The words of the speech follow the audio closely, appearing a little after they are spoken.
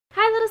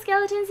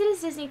Skeletons, it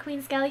is Disney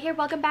Queen Skelly here.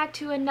 Welcome back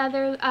to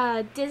another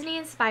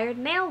Disney-inspired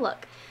nail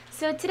look.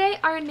 So today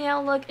our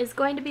nail look is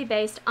going to be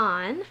based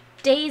on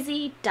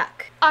Daisy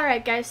Duck.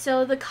 Alright guys,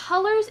 so the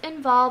colors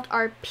involved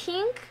are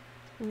pink,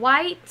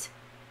 white,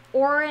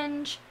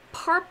 orange,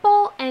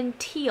 purple, and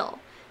teal.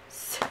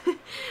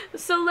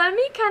 So let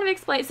me kind of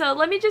explain. So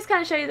let me just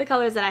kind of show you the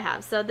colors that I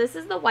have. So this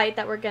is the white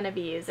that we're going to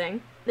be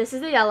using. This is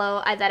the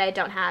yellow that I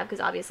don't have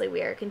because obviously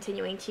we are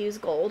continuing to use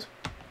gold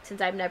since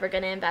I'm never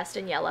going to invest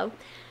in yellow.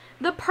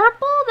 The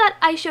purple that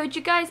I showed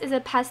you guys is a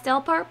pastel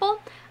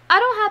purple.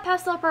 I don't have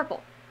pastel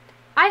purple.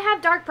 I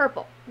have dark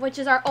purple, which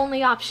is our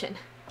only option.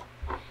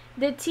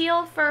 The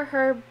teal for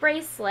her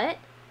bracelet.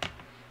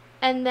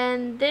 And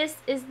then this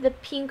is the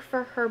pink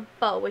for her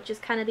bow, which is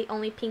kind of the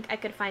only pink I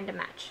could find to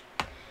match.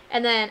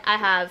 And then I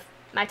have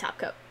my top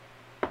coat,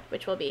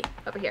 which will be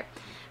over here.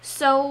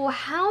 So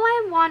how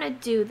I want to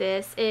do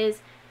this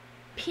is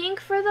pink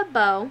for the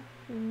bow,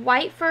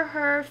 white for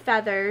her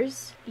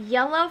feathers,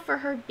 yellow for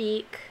her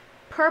beak,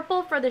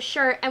 purple for the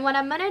shirt. And what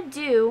I'm going to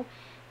do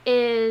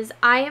is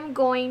I am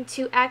going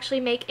to actually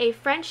make a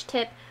French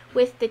tip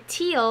with the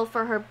teal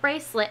for her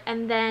bracelet.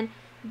 And then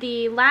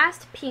the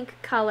last pink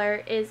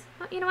color is,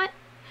 oh, you know what?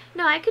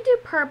 No, I could do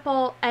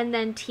purple and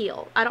then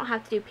teal. I don't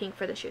have to do pink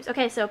for the shoes.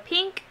 Okay, so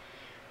pink,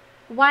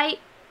 white,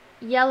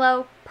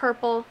 yellow,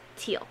 purple,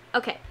 teal.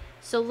 Okay,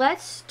 so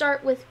let's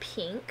start with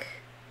pink,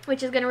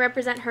 which is going to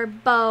represent her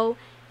bow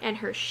and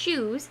her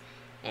shoes.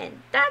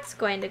 And that's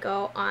going to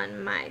go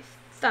on my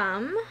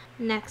thumb.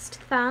 Next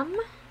thumb.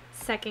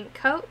 Second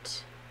coat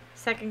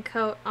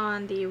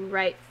on the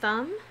right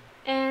thumb.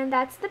 And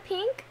that's the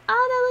pink.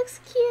 Oh, that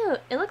looks cute.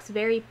 It looks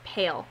very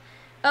pale.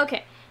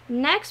 Okay,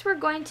 next we're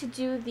going to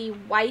do the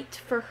white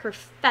for her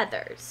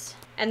feathers.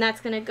 And that's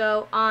going to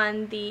go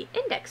on the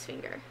index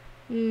finger.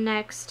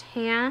 Next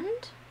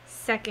hand,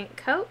 second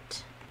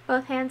coat.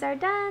 Both hands are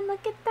done.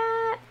 Look at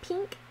that.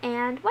 Pink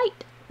and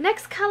white.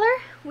 Next color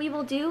we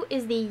will do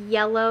is the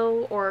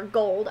yellow, or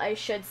gold I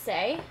should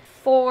say,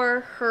 for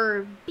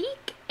her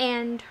beak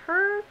and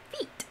her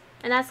feet.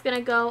 And that's going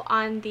to go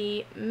on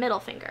the middle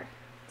finger.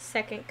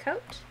 Second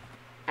coat.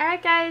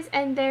 Alright guys,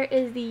 and there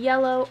is the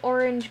yellow,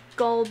 orange,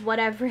 gold,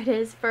 whatever it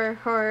is for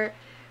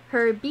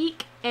her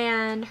beak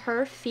and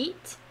her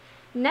feet.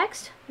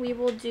 Next, we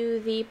will do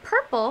the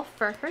purple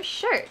for her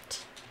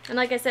shirt. And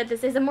like I said,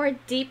 this is a more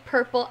deep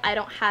purple. I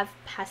don't have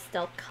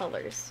pastel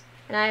colors.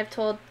 And I have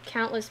told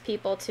countless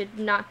people to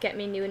not get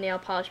me new nail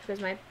polish because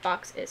my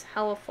box is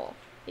hella full.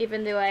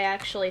 Even though I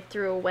actually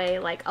threw away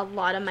like a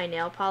lot of my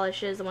nail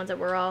polishes, the ones that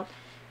were all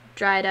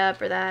dried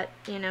up or that,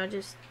 you know,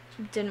 just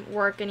didn't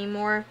work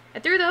anymore. I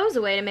threw those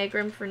away to make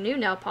room for new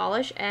nail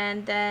polish,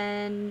 and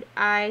then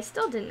I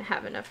still didn't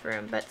have enough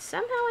room, but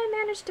somehow I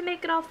managed to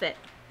make it all fit.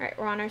 Alright,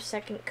 we're on our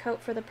second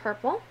coat for the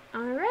purple.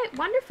 Alright,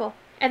 wonderful.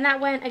 And that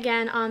went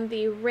again on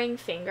the ring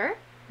finger.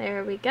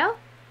 There we go.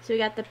 So we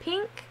got the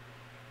pink,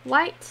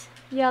 white,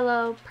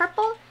 yellow,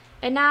 purple.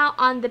 And now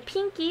on the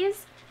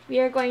pinkies, we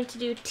are going to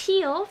do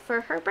teal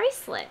for her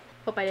bracelet.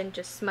 Hope I didn't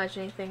just smudge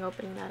anything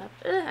opening that up.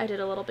 I did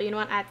a little, but you know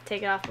what? I have to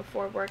take it off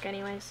before work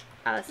anyways.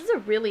 This is a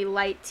really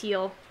light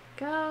teal.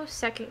 Go,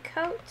 second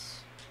coat.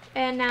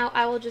 And now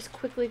I will just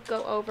quickly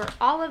go over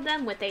all of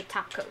them with a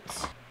top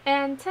coat.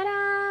 And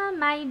ta-da!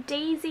 My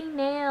Daisy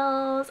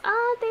nails.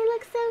 Oh, they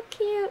look so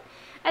cute.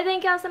 I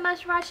thank y'all so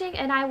much for watching,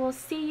 and I will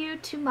see you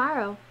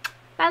tomorrow.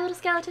 Bye, little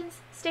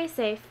skeletons. Stay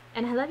safe,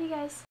 and I love you guys.